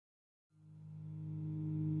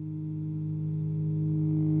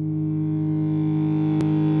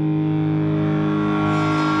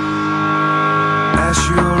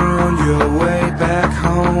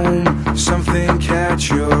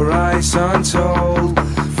secrets untold.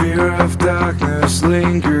 Fear of darkness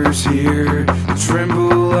lingers here. You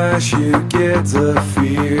tremble as you get the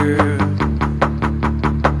fear.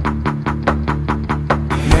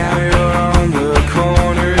 Now you're on the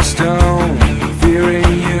cornerstone, fearing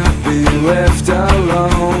you'll be left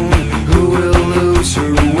alone. Who will lose,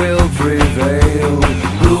 who will prevail?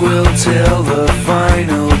 Who will tell the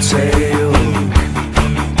final tale?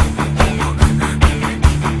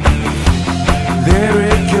 There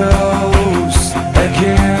it goes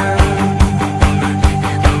again.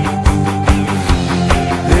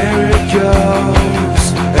 There it goes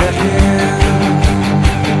again.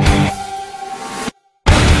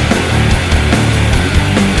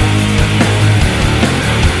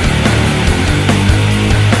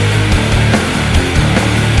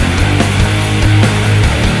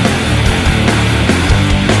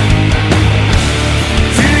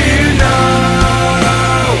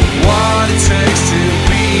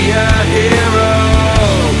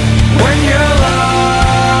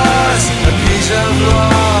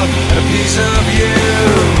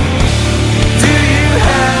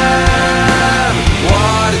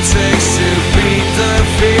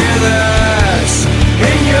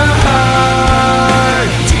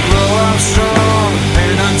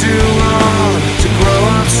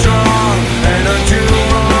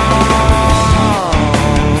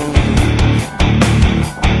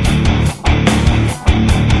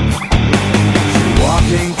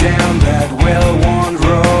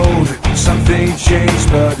 Changed,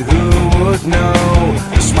 but who would know?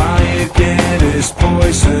 The smile you get is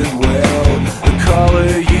poisoned well. The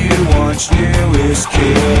color you once knew is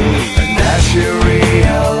killed. And as you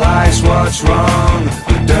realize what's wrong,